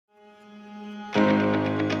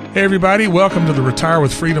Hey everybody, welcome to the Retire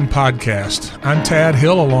with Freedom podcast. I'm Tad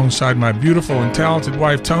Hill alongside my beautiful and talented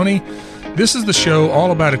wife Tony. This is the show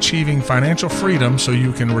all about achieving financial freedom so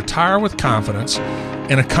you can retire with confidence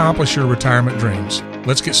and accomplish your retirement dreams.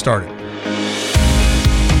 Let's get started.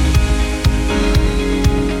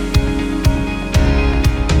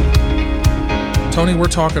 Tony, we're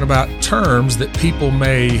talking about terms that people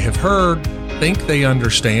may have heard, think they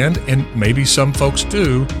understand, and maybe some folks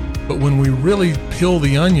do. But when we really peel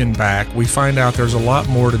the onion back, we find out there's a lot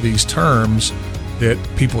more to these terms that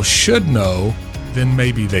people should know than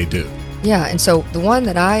maybe they do. Yeah, and so the one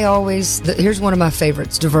that here's one of my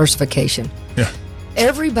favorites, diversification. Yeah.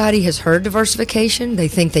 Everybody has heard diversification. They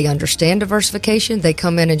think they understand diversification. They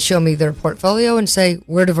come in and show me their portfolio and say,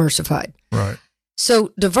 we're diversified. Right.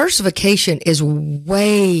 So diversification is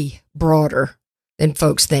way broader than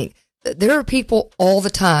folks think. There are people all the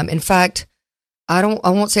time. In fact, I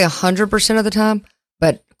won't say 100% of the time,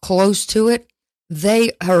 but close to it.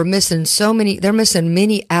 They are missing they're missing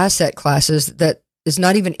many asset classes that is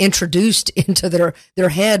not even introduced into their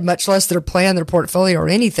head, much less their plan, their portfolio or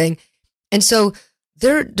anything. And so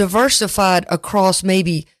they're diversified across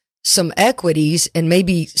maybe some equities and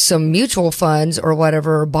maybe some mutual funds or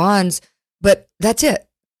whatever, or bonds, but that's it.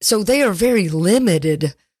 So they are very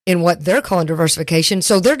limited in what they're calling diversification.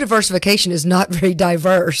 So their diversification is not very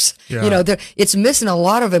diverse. Yeah. It's missing a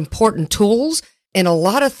lot of important tools and a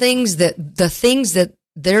lot of things that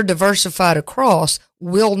they're diversified across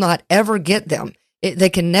will not ever get them. They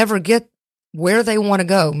can never get where they want to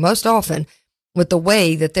go most often with the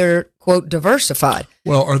way that they're, quote, diversified.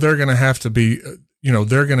 Well, or they're going to have to be,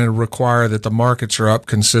 they're going to require that the markets are up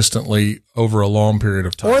consistently over a long period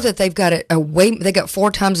of time. Or that they've got they got 4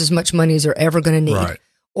 times as much money as they're ever going to need. Right.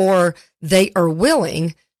 Or they are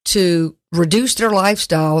willing to reduce their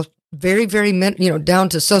lifestyle very, very, down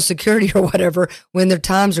to Social Security or whatever when their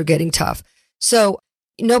times are getting tough. So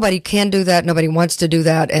nobody can do that. Nobody wants to do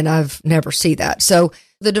that. And I've never seen that. So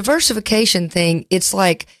the diversification thing, it's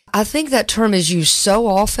like, I think that term is used so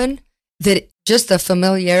often that just the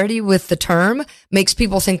familiarity with the term makes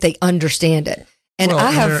people think they understand it. And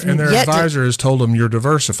their advisor has told them you're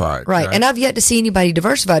diversified. Right. And I've yet to see anybody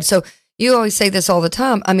diversified. So you always say this all the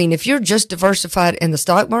time. I mean, if you're just diversified in the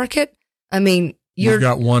stock market, I mean, you've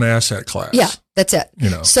got one asset class. Yeah, that's it.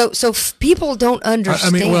 So people don't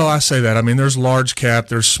understand. I say that. I mean, there's large cap,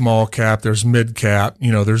 there's small cap, there's mid cap.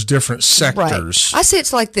 There's different sectors. Right. I say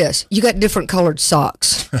it's like this. You got different colored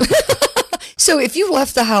socks. So if you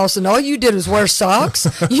left the house and all you did was wear socks,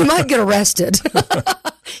 you might get arrested.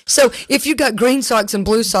 So if you got green socks and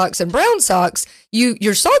blue socks and brown socks,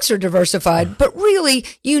 your socks are diversified, but really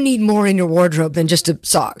you need more in your wardrobe than just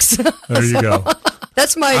socks. There you go.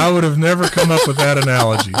 I would have never come up with that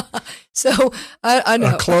analogy. So I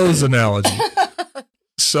know. A clothes analogy.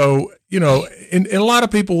 So, and a lot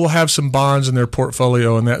of people will have some bonds in their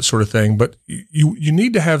portfolio and that sort of thing, but you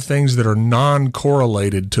need to have things that are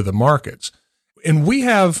non-correlated to the markets. And we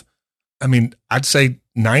have, I'd say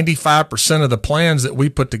 95% of the plans that we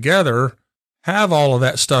put together have all of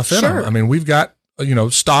that stuff in them. We've got,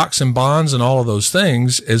 stocks and bonds and all of those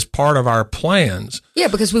things as part of our plans. Yeah,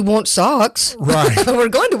 because we want socks. Right. We're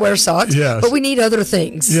going to wear socks, yes. But we need other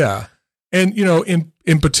things. Yeah. And,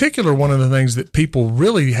 in particular, one of the things that people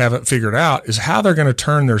really haven't figured out is how they're going to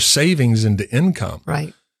turn their savings into income.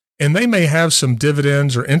 Right. And they may have some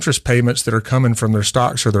dividends or interest payments that are coming from their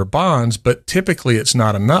stocks or their bonds, but typically it's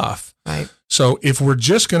not enough. Right. So if we're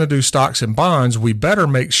just going to do stocks and bonds, we better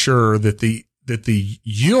make sure that the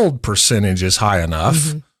yield percentage is high enough.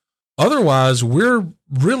 Mm-hmm. Otherwise, we're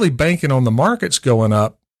really banking on the markets going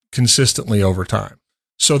up consistently over time.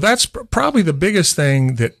 So that's probably the biggest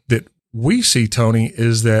thing that we see, Tony,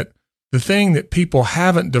 is that the thing that people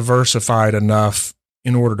haven't diversified enough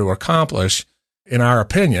in order to accomplish, in our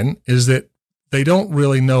opinion, is that they don't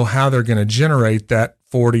really know how they're going to generate that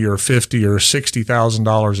 $40,000 or $50,000 or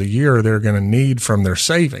 $60,000 a year they're going to need from their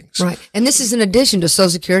savings. Right. And this is in addition to Social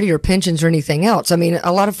Security or pensions or anything else.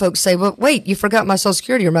 A lot of folks say, well, wait, you forgot my Social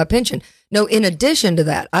Security or my pension. No, in addition to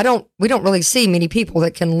that, we don't really see many people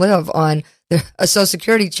that can live on a Social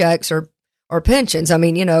Security checks or pensions.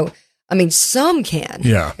 Some can.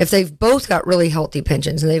 Yeah. If they've both got really healthy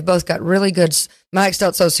pensions and they've both got really good maxed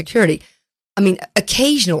out Social Security.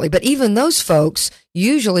 Occasionally, but even those folks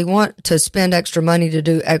usually want to spend extra money to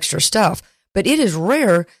do extra stuff. But it is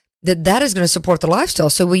rare that is going to support the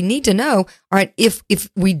lifestyle. So we need to know, all right, if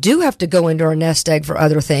we do have to go into our nest egg for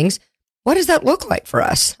other things, what does that look like for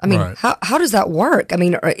us? Right. How does that work?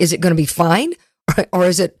 Is it going to be fine? Or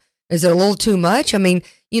is it Is it a little too much? I mean,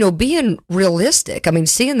 being realistic. I mean,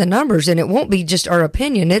 seeing the numbers, and it won't be just our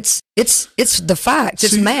opinion. It's the facts.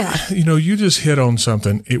 It's math. You just hit on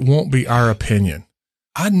something. It won't be our opinion.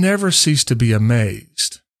 I never cease to be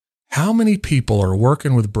amazed how many people are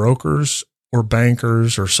working with brokers or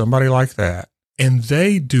bankers or somebody like that, and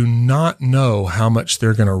they do not know how much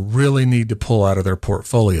they're going to really need to pull out of their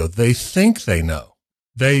portfolio. They think they know.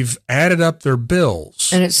 They've added up their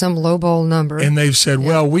bills. And it's some lowball number. And they've said,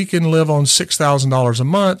 well, we can live on $6,000 a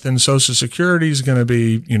month, and Social Security is going to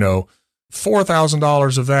be,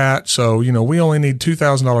 $4,000 of that. So, we only need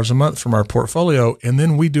 $2,000 a month from our portfolio. And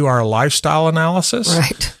then we do our lifestyle analysis.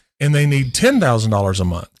 Right. And they need $10,000 a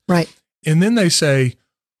month. Right. And then they say,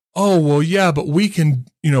 oh, well, yeah, but we can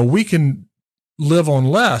live on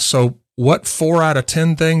less. So what 4 out of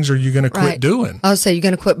 10 things are you going to quit doing? I'll say you're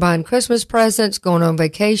going to quit buying Christmas presents, going on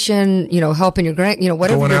vacation, helping your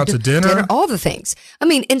whatever. Going out to dinner, all the things. I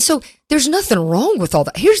mean, and so there's nothing wrong with all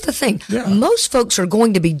that. Here's the thing. Yeah. Most folks are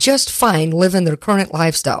going to be just fine living their current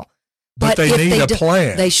lifestyle. But they need a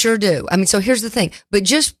plan. They sure do. I mean, so here's the thing. But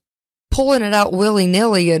just pulling it out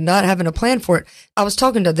willy-nilly and not having a plan for it. I was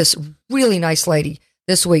talking to this really nice lady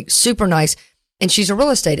this week, super nice. And she's a real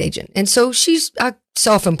estate agent. And so she's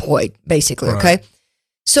self-employed, basically, okay? Right.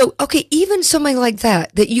 So, even somebody like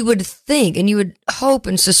that you would think and you would hope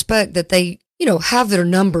and suspect that they, have their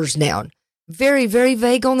numbers down. Very, very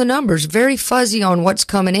vague on the numbers, very fuzzy on what's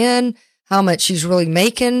coming in, how much she's really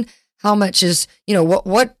making, how much is,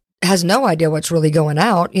 what has no idea what's really going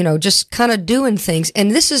out, just kind of doing things. And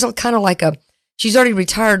this is kind of like she's already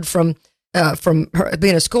retired from her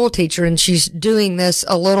being a school teacher, and she's doing this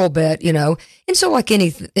a little bit, and so like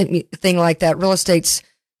anything like that, real estate's,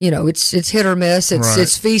 it's hit or miss.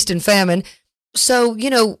 It's feast and famine. So,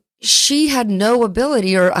 she had no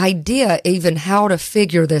ability or idea even how to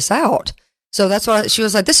figure this out. So that's why she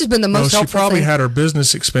was like, this has been the most helpful She probably thing. had her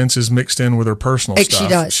business expenses mixed in with her personal stuff. She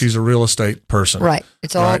does. She's a real estate person. Right.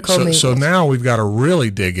 It's all commingled. So now we've got to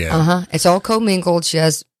really dig in. It's all commingled. She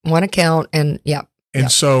has one account and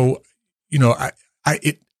so,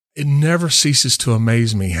 it never ceases to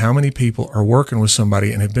amaze me how many people are working with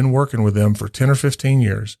somebody and have been working with them for 10 or 15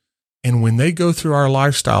 years. And when they go through our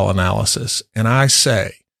lifestyle analysis and I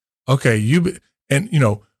say, okay,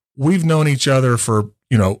 we've known each other for,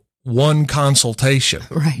 one consultation,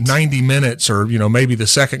 90 minutes, or, maybe the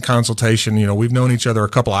second consultation, we've known each other a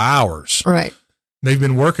couple of hours. Right. They've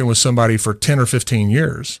been working with somebody for 10 or 15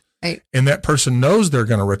 years. Right. And that person knows they're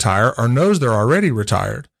going to retire or knows they're already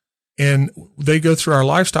retired. And they go through our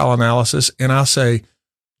lifestyle analysis and I say,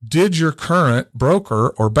 did your current broker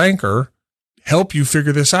or banker help you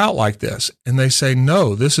figure this out like this? And they say,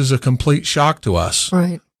 no, this is a complete shock to us.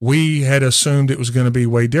 Right. We had assumed it was going to be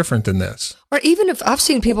way different than this. Or even if I've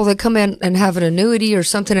seen people that come in and have an annuity or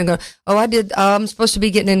something and go, oh, I'm supposed to be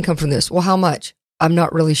getting income from this. Well, how much? I'm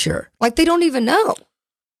not really sure. Like they don't even know.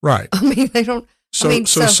 Right. I mean, they don't.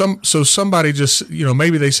 So somebody just,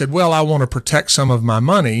 maybe they said, well, I want to protect some of my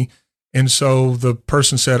money. And so the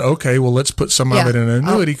person said, okay, well, let's put some of it in an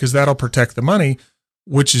annuity because that'll protect the money,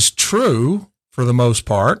 which is true for the most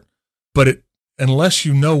part. But unless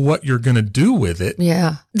you know what you're going to do with it.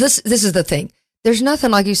 Yeah. This is the thing. There's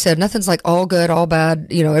nothing, like you said, nothing's like all good, all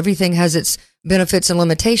bad. Everything has its benefits and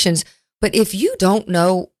limitations. But if you don't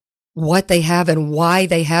know what they have and why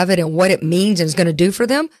they have it and what it means and is going to do for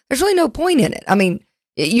them, there's really no point in it. I mean,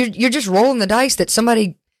 you're just rolling the dice that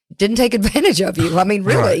somebody didn't take advantage of you. I mean,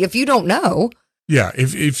 really, if you don't know. Yeah.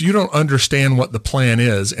 If you don't understand what the plan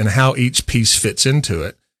is and how each piece fits into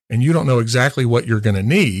it, and you don't know exactly what you're going to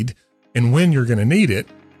need and when you're going to need it,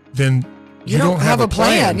 then you don't have a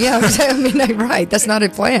plan. Yeah. I mean, right. That's not a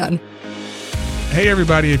plan. Hey,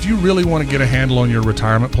 everybody, if you really want to get a handle on your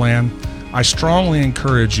retirement plan, I strongly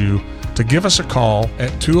encourage you to give us a call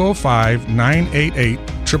at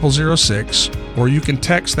 205-988-0006, or you can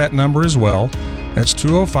text that number as well. That's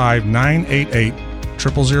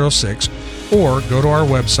 205-988-0006, or go to our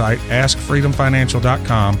website,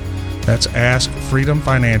 askfreedomfinancial.com. That's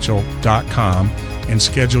askfreedomfinancial.com, and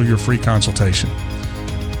schedule your free consultation.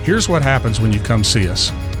 Here's what happens when you come see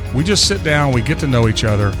us. We just sit down, we get to know each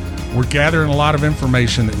other. We're gathering a lot of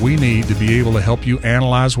information that we need to be able to help you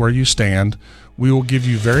analyze where you stand. We will give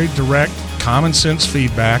you very direct, common sense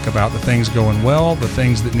feedback about the things going well, the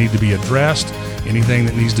things that need to be addressed, anything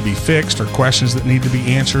that needs to be fixed, or questions that need to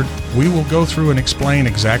be answered. We will go through and explain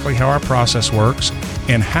exactly how our process works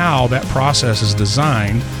and how that process is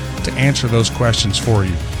designed to answer those questions for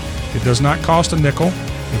you. It does not cost a nickel.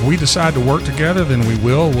 If we decide to work together, then we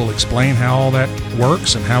will. We'll explain how all that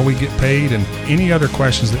works and how we get paid and any other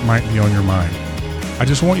questions that might be on your mind. I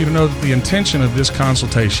just want you to know that the intention of this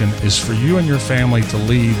consultation is for you and your family to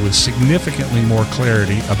leave with significantly more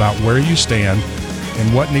clarity about where you stand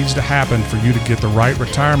and what needs to happen for you to get the right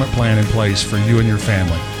retirement plan in place for you and your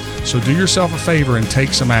family. So do yourself a favor and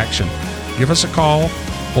take some action. Give us a call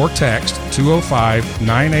or text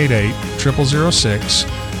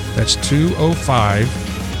 205-988-0006. That's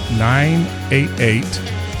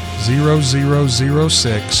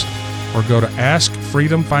 205-988-0006. Or go to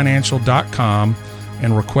askfreedomfinancial.com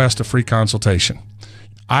and request a free consultation.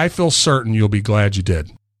 I feel certain you'll be glad you did.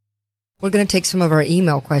 We're going to take some of our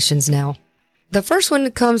email questions now. The first one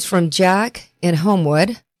comes from Jack in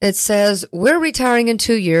Homewood. It says, we're retiring in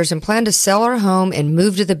 2 years and plan to sell our home and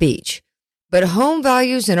move to the beach. But home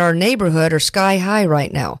values in our neighborhood are sky high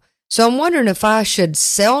right now. So I'm wondering if I should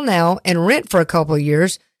sell now and rent for a couple of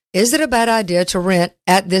years. Is it a bad idea to rent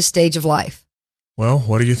at this stage of life? Well,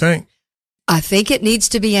 what do you think? I think it needs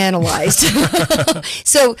to be analyzed.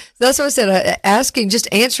 So that's what I said,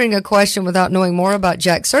 answering a question without knowing more about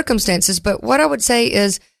Jack's circumstances. But what I would say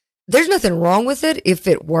is there's nothing wrong with it if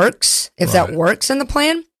it works, if that works in the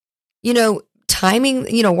plan. Timing,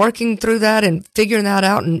 working through that and figuring that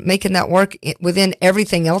out and making that work within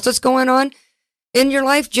everything else that's going on in your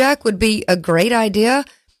life, Jack, would be a great idea.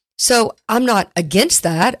 So I'm not against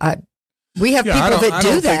that. We have people that do that. I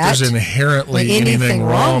don't think there's inherently anything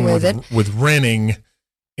wrong with renting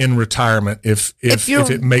in retirement if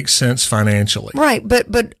it makes sense financially. Right.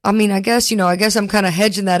 But I mean, I guess I'm kind of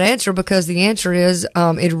hedging that answer because the answer is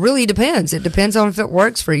it really depends. It depends on if it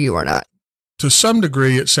works for you or not. To some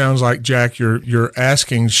degree, it sounds like, Jack, you're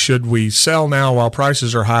asking, should we sell now while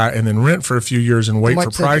prices are high and then rent for a few years and wait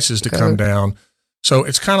for prices to come down? So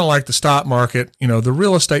it's kind of like the stock market, the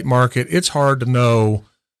real estate market. It's hard to know,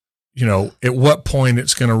 at what point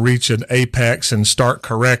it's going to reach an apex and start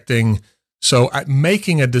correcting. So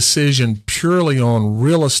making a decision purely on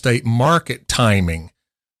real estate market timing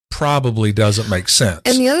probably doesn't make sense.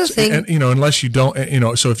 And the other thing, unless you don't,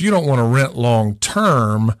 so if you don't want to rent long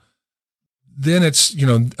term, then it's,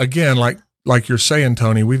 again, like you're saying,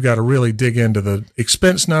 Tony, we've got to really dig into the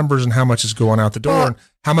expense numbers and how much is going out the door and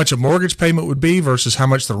how much a mortgage payment would be versus how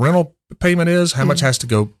much the rental payment is, how much has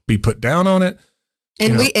to be put down on it.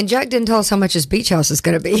 And Jack didn't tell us how much his beach house is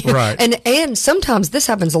going to be. Right. And sometimes this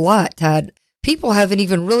happens a lot, Tad. People haven't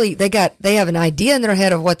even really, they have an idea in their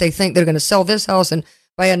head of what they think they're going to sell this house and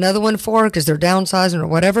buy another one for because they're downsizing or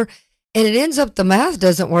whatever. And it ends up the math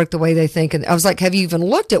doesn't work the way they think. And I was like, have you even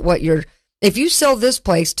looked at if you sell this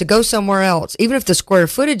place to go somewhere else, even if the square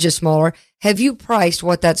footage is smaller, have you priced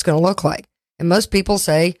what that's going to look like? And most people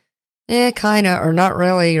say, kind of, or not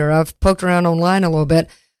really, or I've poked around online a little bit.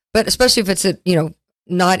 But especially if it's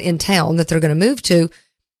not in town that they're going to move to.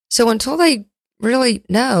 So until they really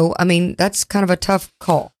know, I mean, that's kind of a tough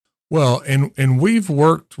call. Well, and we've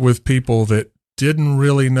worked with people that didn't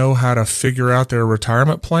really know how to figure out their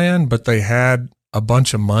retirement plan, but they had a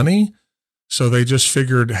bunch of money. So they just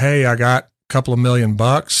figured, hey, I got a couple of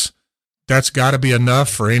 $1,000,000. That's got to be enough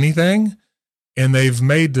for anything. And they've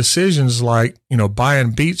made decisions like,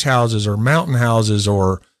 buying beach houses or mountain houses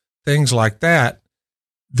or things like that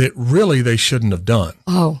really they shouldn't have done.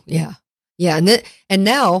 Oh, yeah. Yeah. And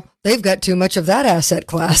now they've got too much of that asset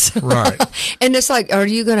class. Right. And it's like, are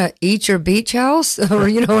you going to eat your beach house? Or, are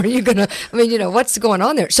you going to, what's going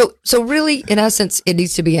on there? So really, in essence, it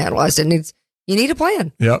needs to be analyzed. You need a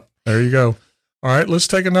plan. Yep. There you go. All right. Let's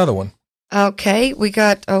take another one. Okay. We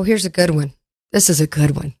got, here's a good one. This is a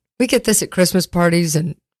good one. We get this at Christmas parties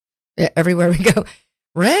and everywhere we go.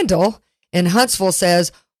 Randall in Huntsville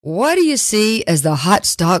says, what do you see as the hot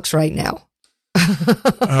stocks right now?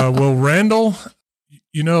 Well, Randall,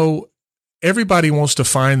 everybody wants to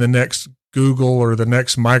find the next Google or the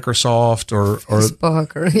next Microsoft or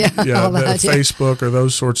Facebook or Facebook or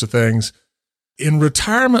those sorts of things. In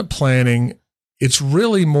retirement planning, it's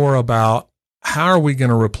really more about how are we going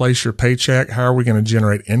to replace your paycheck? How are we going to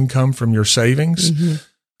generate income from your savings? Mm-hmm.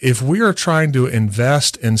 If we are trying to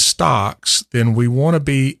invest in stocks, then we want to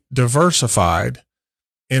be diversified.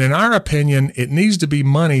 And in our opinion, it needs to be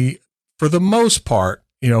money for the most part.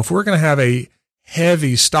 If we're going to have a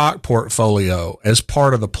heavy stock portfolio as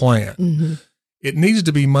part of the plan, mm-hmm. it needs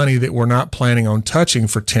to be money that we're not planning on touching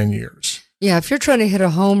for 10 years. Yeah. If you're trying to hit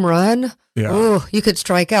a home run, you could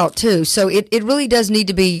strike out too. So it really does need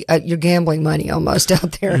to be your gambling money almost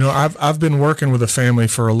out there. I've been working with a family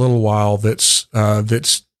for a little while that's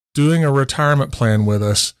doing a retirement plan with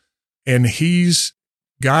us, and he's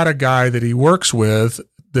got a guy that he works with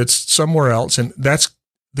that's somewhere else. And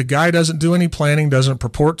the guy doesn't do any planning, doesn't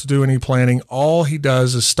purport to do any planning. All he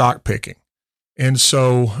does is stock picking. And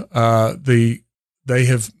so, the they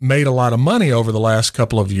have made a lot of money over the last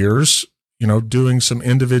couple of years, doing some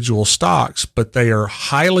individual stocks, but they are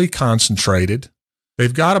highly concentrated.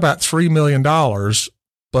 They've got about $3 million,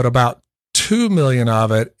 but about $2 million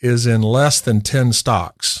of it is in less than 10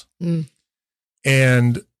 stocks.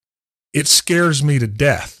 And it scares me to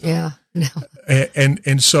death. Yeah. No.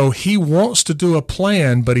 And so he wants to do a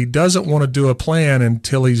plan, but he doesn't want to do a plan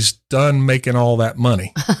until he's done making all that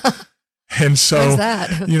money. And so,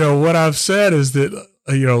 what I've said is that,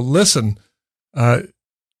 listen,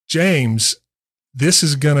 James, this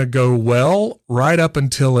is going to go well right up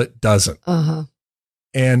until it doesn't.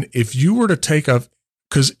 And if you were to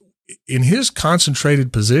because in his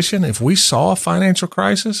concentrated position, if we saw a financial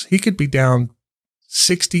crisis, he could be down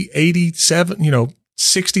 60, 80,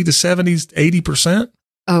 60 to 70, 80%.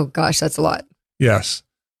 Oh gosh, that's a lot. Yes,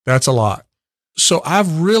 that's a lot. So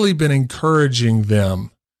I've really been encouraging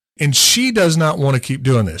them, and she does not want to keep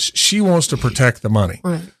doing this. She wants to protect the money,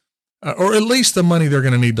 right? Or at least the money they're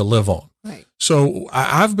going to need to live on. Right. So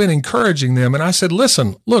I've been encouraging them, and I said,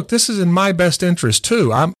 listen, look, this is in my best interest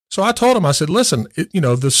too. So I told him, I said, listen,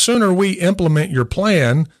 the sooner we implement your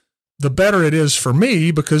plan, the better it is for me,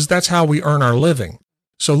 because that's how we earn our living.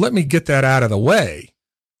 So let me get that out of the way.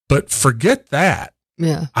 But forget that.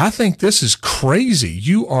 Yeah. I think this is crazy.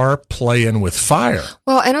 You are playing with fire.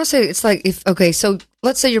 Well, and I'll say it's like so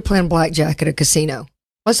let's say you're playing blackjack at a casino.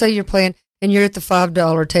 Let's say you're playing and you're at the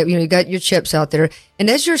 $5 table, you got your chips out there. And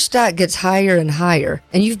as your stack gets higher and higher,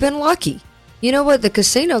 and you've been lucky, you know what? The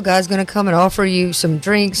casino guy's going to come and offer you some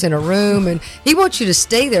drinks in a room, and he wants you to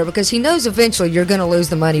stay there because he knows eventually you're going to lose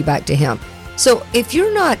the money back to him. So if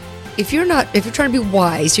you're trying to be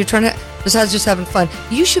wise, you're trying to, besides just having fun,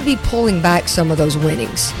 you should be pulling back some of those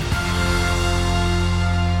winnings.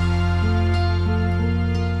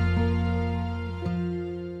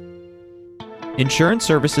 Insurance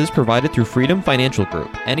services provided through Freedom Financial Group.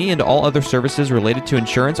 Any and all other services related to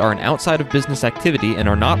insurance are an outside of business activity and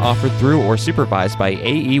are not offered through or supervised by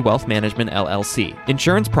AE Wealth Management, LLC.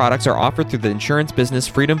 Insurance products are offered through the insurance business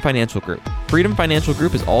Freedom Financial Group. Freedom Financial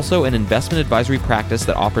Group is also an investment advisory practice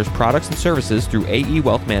that offers products and services through AE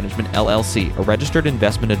Wealth Management, LLC, a registered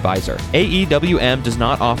investment advisor. AEWM does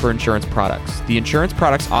not offer insurance products. The insurance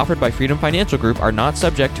products offered by Freedom Financial Group are not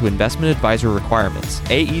subject to investment advisor requirements.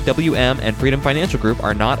 AEWM and Freedom Financial Group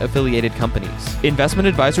are not affiliated companies. Investment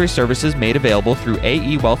advisory services made available through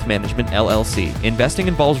AE Wealth Management, LLC. Investing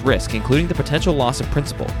involves risk, including the potential loss of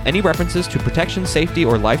principal. Any references to protection, safety,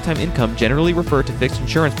 or lifetime income generally refer to fixed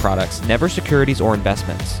insurance products, never securities or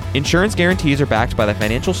investments. Insurance guarantees are backed by the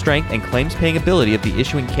financial strength and claims-paying ability of the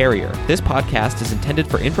issuing carrier. This podcast is intended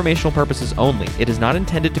for informational purposes only. It is not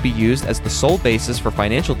intended to be used as the sole basis for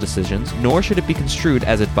financial decisions, nor should it be construed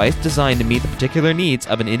as advice designed to meet the particular needs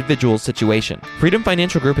of an individual's situation. Freedom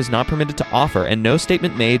Financial Group is not permitted to offer, and no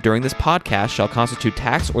statement made during this podcast shall constitute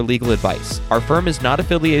tax or legal advice. Our firm is not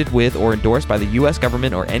affiliated with or endorsed by the U.S.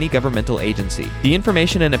 government or any governmental agency. The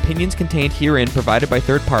information and opinions contained herein provided by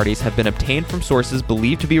third parties have been obtained from sources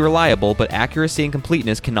believed to be reliable, but accuracy and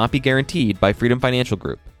completeness cannot be guaranteed by Freedom Financial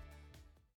Group.